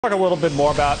Talk a little bit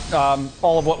more about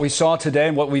all of what we saw today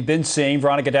and what we've been seeing.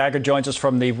 Veronica Dagher joins us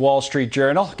from the Wall Street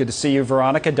Journal. Good to see you,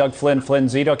 Veronica. Doug Flynn,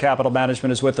 Zito Capital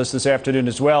Management, is with us this afternoon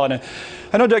as well. And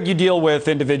I know, Doug, you deal with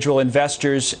individual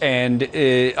investors, and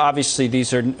obviously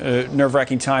these are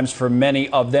nerve-wracking times for many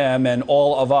of them and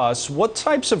all of us. What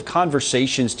types of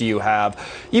conversations do you have,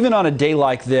 even on a day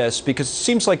like this? Because it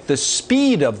seems like the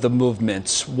speed of the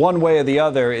movements, one way or the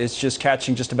other, is just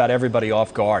catching just about everybody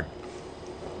off guard.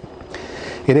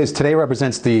 It is. Today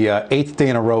represents the 8th day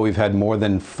in a row we've had more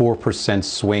than 4%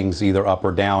 swings, either up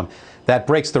or down. That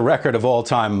breaks the record of all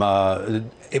time,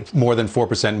 more than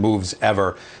 4% moves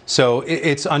ever. So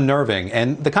it's unnerving.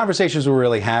 And the conversations we're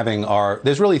really having are,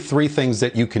 there's really three things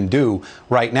that you can do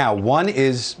right now. One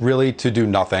is really to do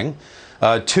nothing.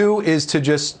 Two is to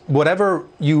just, whatever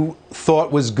you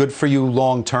thought was good for you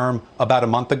long term about a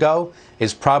month ago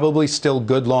is probably still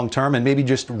good long term, and maybe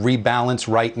just rebalance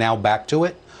right now back to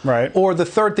it. Right. Or the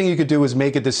third thing you could do is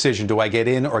make a decision. Do I get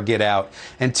in or get out?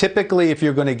 And typically, if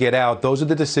you're going to get out, those are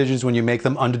the decisions when you make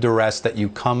them under duress that you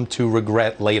come to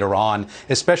regret later on,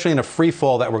 especially in a free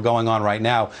fall that we're going on right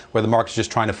now, where the market's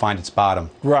just trying to find its bottom.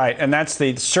 Right. And that's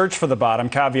the search for the bottom.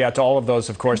 Caveat to all of those,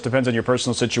 of course, depends on your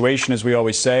personal situation, as we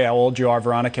always say, how old you are,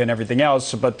 Veronica, and everything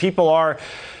else. But people are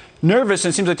nervous,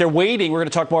 and it seems like they're waiting. We're going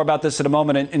to talk more about this in a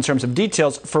moment in terms of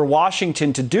details, for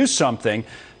Washington to do something.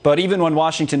 But even when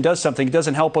Washington does something, it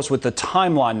doesn't help us with the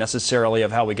timeline necessarily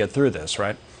of how we get through this,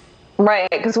 right? Right,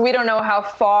 because we don't know how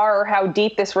far or how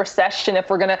deep this recession, if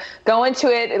we're going to go into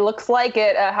it, it looks like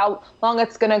it, how long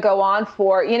it's going to go on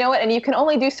for. You know what? And you can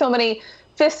only do so many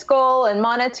fiscal and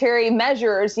monetary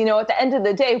measures. You know, at the end of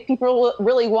the day, people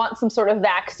really want some sort of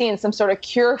vaccine, some sort of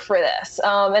cure for this.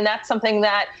 And that's something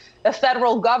that the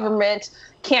federal government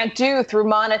can't do through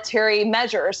monetary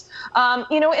measures.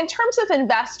 You know, in terms of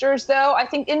investors, though, I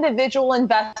think individual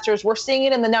investors, we're seeing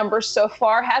it in the numbers so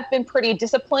far, have been pretty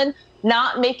disciplined,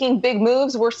 not making big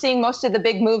moves. We're seeing most of the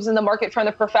big moves in the market from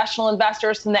the professional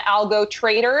investors and the algo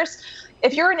traders.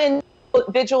 If you're an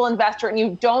individual investor and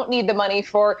you don't need the money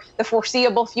for the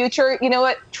foreseeable future, you know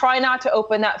what? Try not to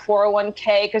open that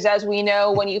 401k, because as we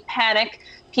know, when you panic,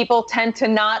 people tend to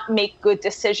not make good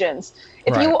decisions.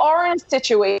 If you are in a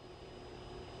situation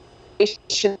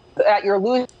that you're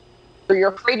losing, or you're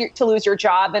afraid to lose your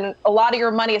job, and a lot of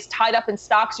your money is tied up in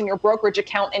stocks in your brokerage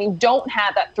account, and you don't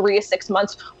have that 3 to 6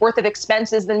 months worth of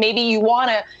expenses, then maybe you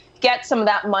want to get some of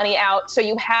that money out so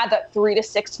you have that 3 to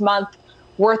 6 month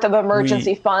worth of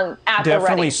emergency fund at the ready.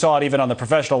 Definitely saw it even on the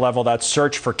professional level, that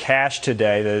search for cash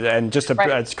today, and just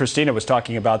as Christina was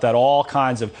talking about, that all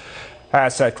kinds of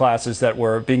asset classes that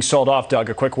were being sold off. Doug,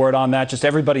 a quick word on that. Just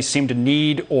everybody seemed to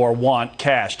need or want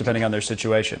cash, depending on their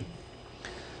situation.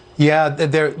 Yeah,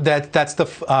 that's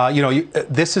the, you know,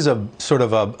 this is a sort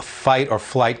of a fight or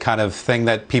flight kind of thing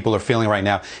that people are feeling right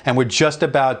now. And we're just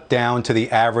about down to the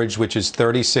average, which is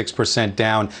 36%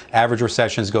 down. Average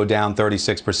recessions go down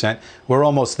 36%. We're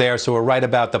almost there, so we're right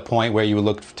about the point where you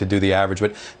look to do the average.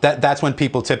 But that's when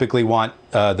people typically want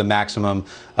the maximum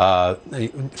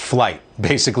flight,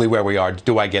 basically where we are.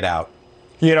 Do I get out?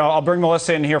 You know, I'll bring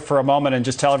Melissa in here for a moment and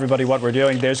just tell everybody what we're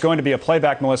doing. There's going to be a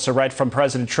playback, Melissa, right from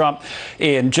President Trump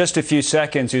in just a few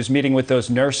seconds. He was meeting with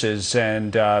those nurses,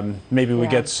 and maybe we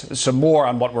get some more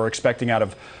on what we're expecting out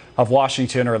of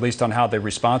Washington, or at least on how the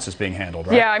response is being handled,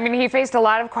 right? Yeah, I mean, he faced a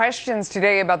lot of questions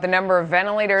today about the number of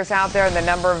ventilators out there and the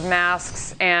number of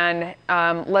masks, and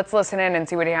let's listen in and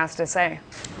see what he has to say.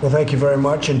 Well, thank you very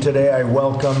much, and today I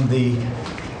welcome the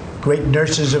great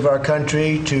nurses of our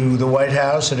country to the White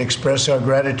House and express our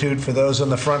gratitude for those on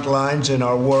the front lines in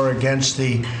our war against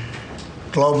the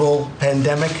global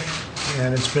pandemic.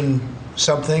 And it's been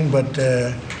something, but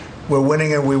we're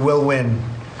winning and we will win.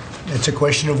 It's a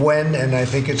question of when, and I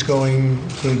think it's going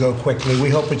to go quickly.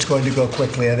 We hope it's going to go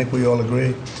quickly. I think we all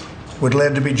agree. We're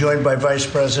glad to be joined by Vice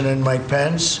President Mike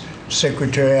Pence,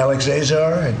 Secretary Alex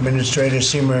Azar, Administrator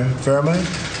Seema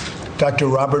Verma, Dr.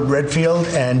 Robert Redfield,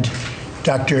 and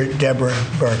Dr. Deborah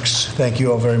Birx. Thank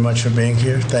you all very much for being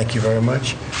here. Thank you very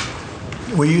much.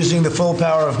 We're using the full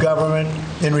power of government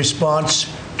in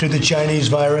response to the Chinese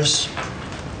virus.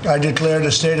 I declared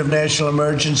a state of national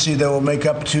emergency that will make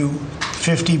up to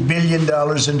 $50 billion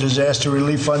in disaster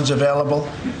relief funds available,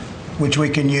 which we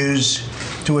can use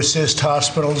to assist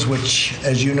hospitals, which,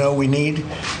 as you know, we need.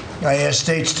 I asked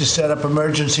states to set up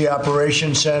emergency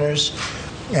operation centers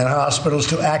and hospitals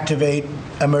to activate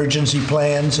emergency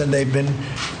plans, and they've been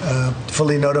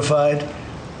fully notified.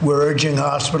 We're urging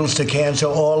hospitals to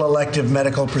cancel all elective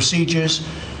medical procedures.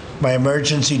 My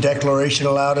emergency declaration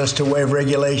allowed us to waive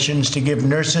regulations to give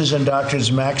nurses and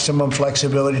doctors maximum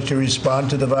flexibility to respond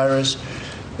to the virus.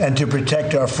 and to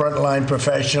protect our frontline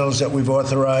professionals that we've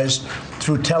authorized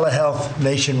through telehealth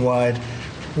nationwide,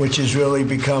 which is really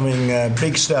becoming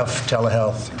big stuff,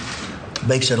 telehealth.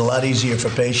 Makes it a lot easier for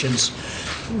patients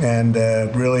and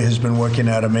really has been working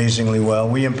out amazingly well.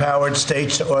 We empowered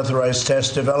states to authorize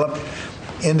tests developed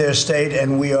in their state,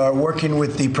 and we are working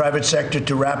with the private sector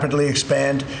to rapidly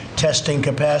expand testing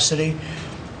capacity.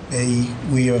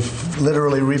 We have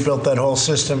literally rebuilt that whole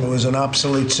system. It was an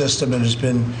obsolete system and has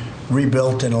been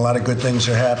rebuilt, and a lot of good things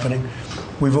are happening.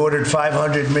 We've ordered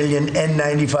 500 million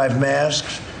N95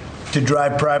 masks to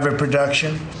drive private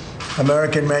production.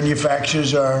 American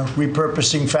manufacturers are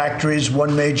repurposing factories.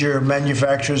 One major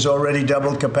manufacturer has already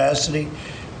doubled capacity,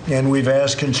 and we've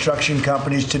asked construction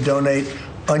companies to donate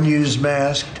unused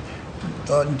masks,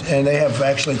 and they have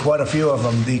actually quite a few of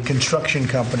them, the construction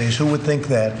companies. Who would think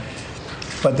that?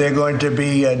 But they're going to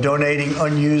be donating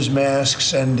unused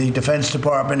masks, and the Defense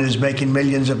Department is making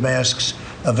millions of masks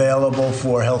available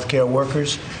for healthcare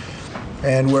workers.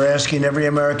 And we're asking every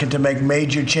American to make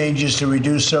major changes to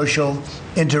reduce social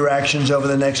interactions over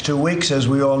the next 2 weeks. As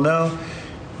we all know,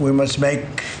 we must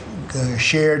make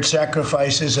shared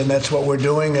sacrifices, and that's what we're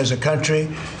doing as a country.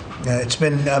 It's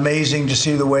been amazing to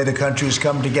see the way the country's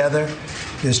come together.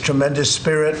 There's tremendous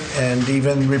spirit, and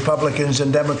even Republicans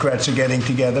and Democrats are getting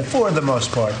together, for the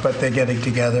most part, but they're getting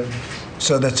together.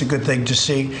 So that's a good thing to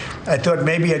see. I thought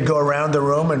maybe I'd go around the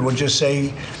room and we'll just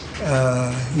say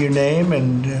your name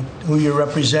and who you're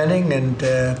representing, and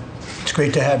it's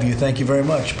great to have you. Thank you very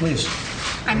much. Please.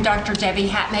 I'm Dr. Debbie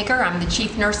Hatmaker. I'm the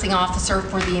Chief Nursing Officer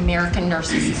for the American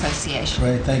Nurses Association.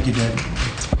 Great. Thank you, Debbie.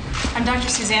 I'm Dr.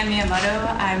 Suzanne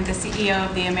Miyamoto. I'm the CEO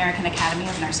of the American Academy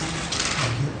of Nursing.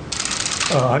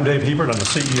 Thank you. I'm Dave Hebert. I'm the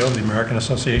CEO of the American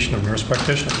Association of Nurse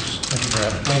Practitioners. Thank you for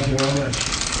having me. Thank you very much.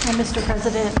 Hi, Mr.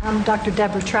 President. I'm Dr.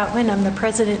 Deborah Troutman. I'm the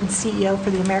President and CEO for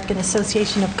the American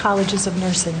Association of Colleges of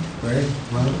Nursing. Great.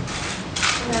 Well,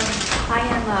 I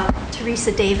am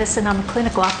Teresa Davis, and I'm a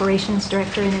Clinical Operations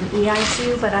Director in an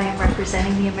EICU, but I am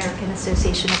representing the American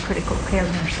Association of Critical Care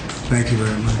Nurses. thank you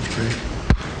very much. Great.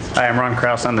 Hi, I'm Ron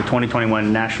Krause. I'm the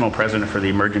 2021 National President for the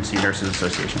Emergency Nurses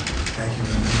Association. Thank you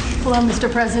very much. Hello,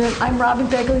 Mr. President. I'm Robin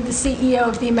Begley, the CEO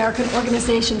of the American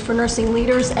Organization for Nursing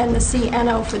Leaders and the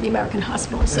CNO for the American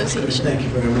Hospital Association. Thank you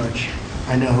very much.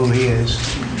 I know who he is.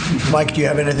 Mike, do you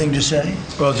have anything to say?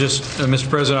 Well, just, Mr.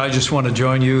 President, I just want to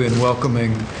join you in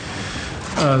welcoming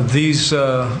these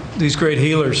great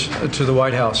healers to the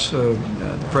White House. The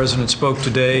President spoke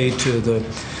today to the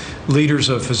leaders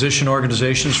of physician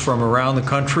organizations from around the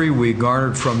country. We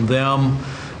garnered from them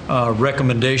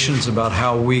recommendations about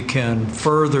how we can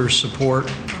further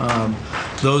support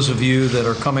those of you that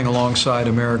are coming alongside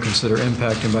Americans that are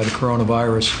impacted by the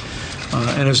coronavirus.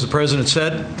 And as the President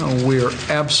said, we are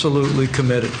absolutely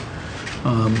committed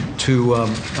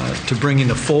to bringing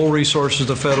the full resources of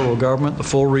the federal government, the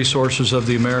full resources of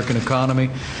the American economy,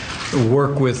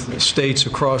 work with states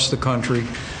across the country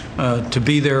to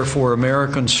be there for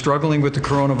Americans struggling with the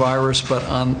coronavirus, but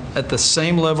at the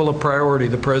same level of priority,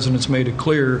 the President's made it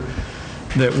clear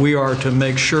that we are to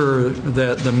make sure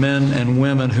that the men and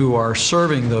women who are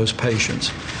serving those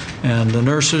patients and the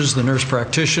nurses, the nurse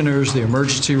practitioners, the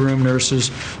emergency room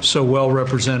nurses, so well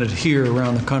represented here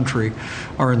around the country,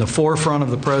 are in the forefront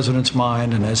of the President's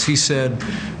mind. And as he said,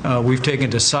 we've taken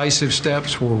decisive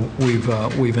steps where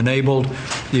we've enabled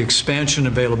the expansion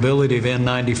and availability of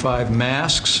N95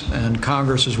 masks, and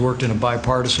Congress has worked in a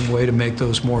bipartisan way to make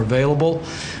those more available.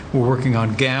 We're working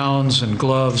on gowns and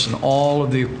gloves and all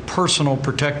of the personal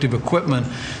protective equipment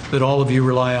that all of you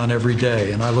rely on every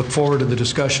day. And I look forward to the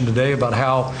discussion today about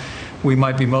how we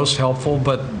might be most helpful,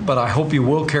 but I hope you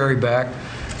will carry back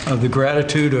the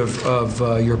gratitude of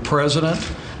your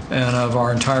President and of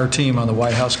our entire team on the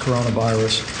White House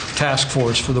Coronavirus Task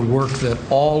Force for the work that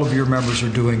all of your members are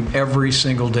doing every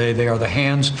single day. They are the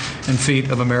hands and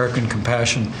feet of American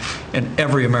compassion, and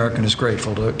every American is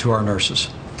grateful to our nurses.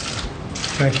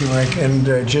 Thank you, Mike.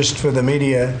 And just for the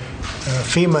media,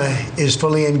 FEMA is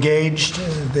fully engaged.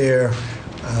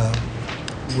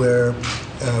 We're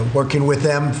working with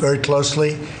them very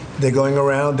closely. They're going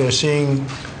around. They're seeing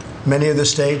many of the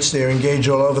states. They're engaged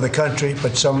all over the country,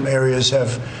 but some areas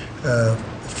have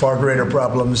far greater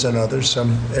problems than others.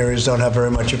 Some areas don't have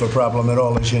very much of a problem at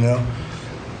all, as you know.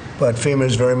 But FEMA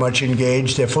is very much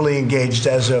engaged. They're fully engaged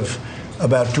as of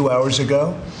about 2 hours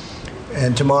ago.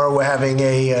 And tomorrow we're having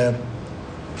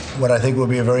what I think will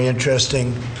be a very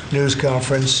interesting news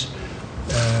conference.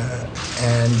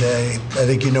 And I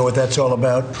think you know what that's all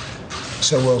about.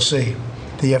 So we'll see.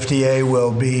 The FDA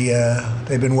will be,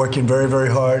 they've been working very, very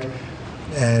hard,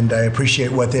 and I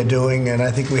appreciate what they're doing. And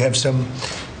I think we have some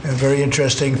very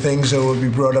interesting things that will be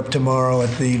brought up tomorrow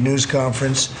at the news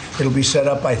conference. It'll be set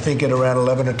up, I think, at around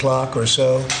 11 o'clock or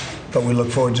so, but we look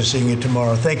forward to seeing you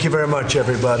tomorrow. Thank you very much,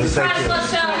 everybody. Thank you.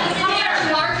 Let's go.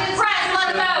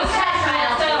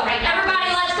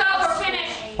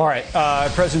 All right.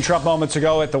 President Trump moments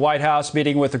ago at the White House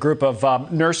meeting with a group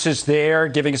of nurses there,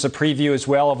 giving us a preview as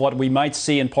well of what we might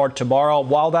see in part tomorrow.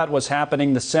 While that was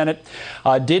happening, the Senate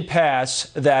did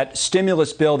pass that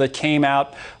stimulus bill that came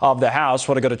out of the House.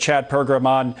 I want to go to Chad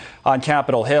Pergram on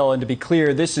Capitol Hill. And to be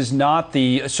clear, this is not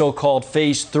the so-called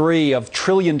phase 3 of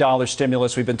trillion-dollar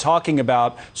stimulus we've been talking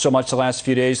about so much the last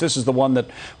few days. This is the one that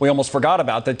we almost forgot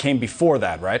about that came before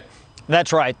that, right?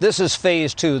 That's right. This is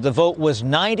phase 2. The vote was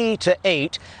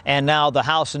 90-8, and now the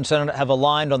House and Senate have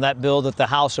aligned on that bill that the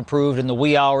House approved in the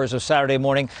wee hours of Saturday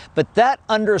morning. But that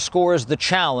underscores the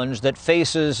challenge that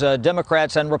faces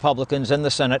Democrats and Republicans in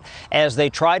the Senate as they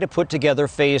try to put together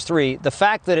phase 3. The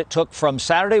fact that it took from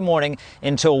Saturday morning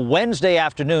until Wednesday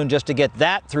afternoon just to get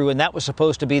that through, and that was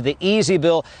supposed to be the easy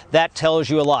bill, that tells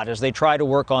you a lot as they try to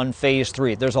work on phase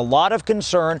 3. There's a lot of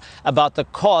concern about the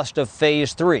cost of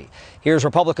phase 3. Here's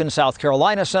Republican South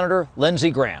Carolina Senator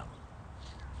Lindsey Graham.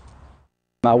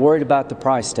 I'm worried about the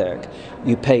price tag.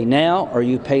 You pay now or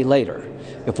you pay later.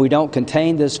 If we don't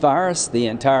contain this virus, the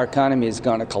entire economy is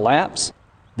going to collapse.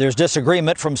 There's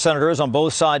disagreement from senators on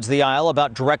both sides of the aisle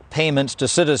about direct payments to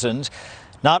citizens.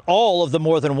 Not all of the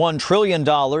more than $1 trillion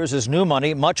is new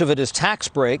money. Much of it is tax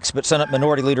breaks. But Senate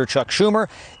Minority Leader Chuck Schumer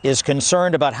is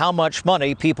concerned about how much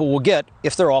money people will get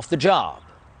if they're off the job.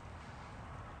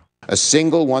 A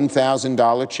single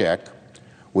 $1,000 check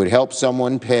would help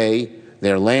someone pay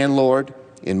their landlord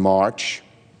in March.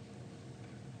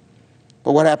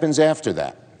 But what happens after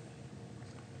that?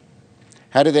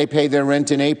 How do they pay their rent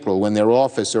in April when their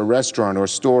office or restaurant or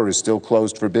store is still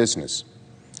closed for business?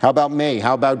 How about May?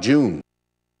 How about June?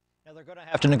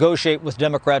 Have to negotiate with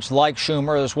Democrats like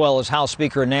Schumer as well as House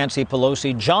Speaker Nancy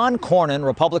Pelosi. John Cornyn,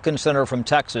 Republican senator from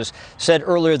Texas, said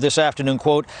earlier this afternoon,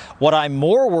 quote, "What I'm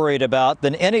more worried about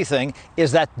than anything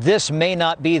is that this may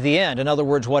not be the end." In other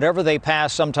words, whatever they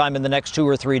pass sometime in the next 2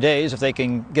 or 3 days, if they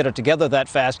can get it together that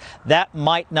fast, that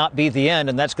might not be the end,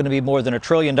 and that's going to be more than $1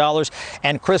 trillion.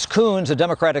 And Chris Coons, a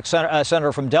Democratic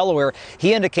senator from Delaware,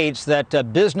 he indicates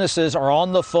that businesses are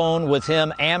on the phone with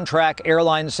him, Amtrak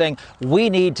Airlines, saying we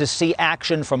need to see action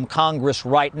from Congress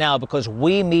right now because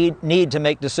we need to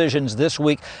make decisions this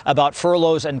week about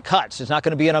furloughs and cuts. It's not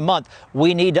going to be in a month.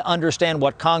 We need to understand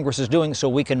what Congress is doing so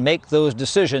we can make those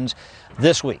decisions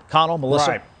this week. Connell,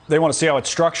 Melissa? Right. They want to see how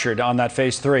it's structured on that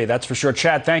phase 3. That's for sure.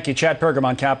 Chad, thank you. Chad Pergram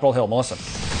on Capitol Hill. Melissa?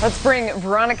 Let's bring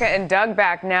Veronica and Doug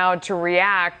back now to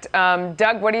react.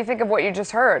 Doug, what do you think of what you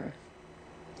just heard?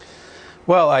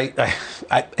 Well,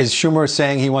 is Schumer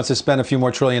saying he wants to spend a few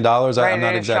more $1 trillion? Right, I'm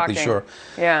not exactly sure.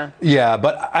 Yeah. Yeah,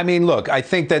 but I mean, look, I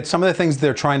think that some of the things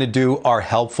they're trying to do are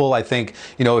helpful. I think,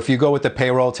 you know, if you go with the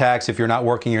payroll tax, if you're not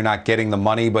working, you're not getting the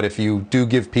money. But if you do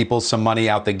give people some money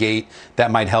out the gate, that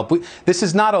might help. This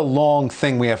is not a long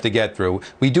thing we have to get through.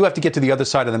 We do have to get to the other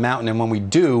side of the mountain. And when we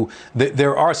do,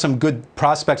 there are some good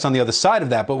prospects on the other side of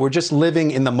that. But we're just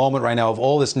living in the moment right now of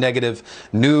all this negative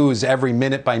news every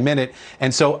minute by minute.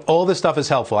 And so all this stuff is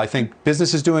helpful. I think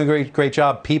business is doing a great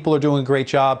job. People are doing a great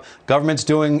job. Government's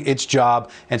doing its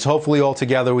job. And so hopefully all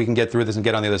together we can get through this and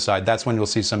get on the other side. That's when you'll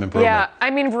see some improvement. Yeah,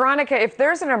 I mean, Veronica, if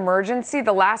there's an emergency,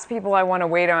 the last people I want to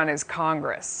wait on is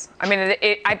Congress. I mean,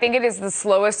 I think it is the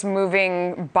slowest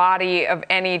moving body of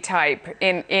any type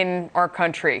in our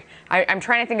country. I'm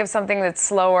trying to think of something that's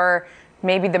slower.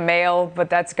 Maybe the mail, but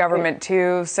that's government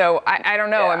too. So I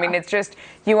don't know. Yeah. I mean, it's just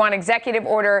you want executive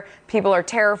order. People are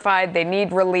terrified. They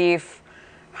need relief.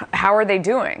 How are they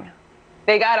doing?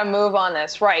 They got to move on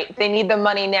this, right? They need the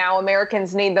money now.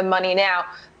 Americans need the money now.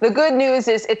 The good news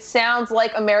is it sounds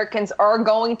like Americans are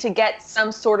going to get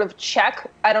some sort of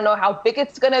check. I don't know how big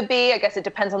it's going to be. I guess it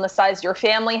depends on the size of your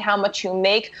family, how much you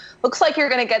make. Looks like you're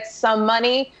going to get some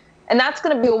money. And that's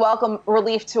going to be a welcome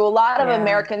relief to a lot of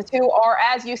Americans who are,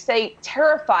 as you say,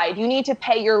 terrified. You need to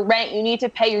pay your rent. You need to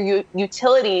pay your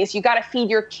utilities. You got to feed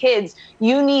your kids.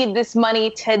 You need this money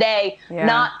today,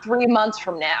 not 3 months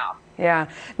from now. Yeah,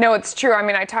 no, it's true. I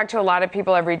mean, I talk to a lot of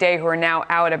people every day who are now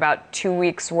out about 2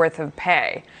 weeks worth of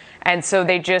pay. And so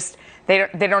they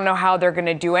don't know how they're going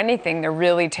to do anything. They're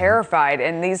really terrified.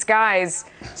 And these guys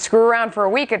screw around for a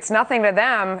week. It's nothing to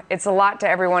them. It's a lot to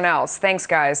everyone else. Thanks,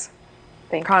 guys.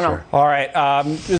 Thanks. Connell. All right.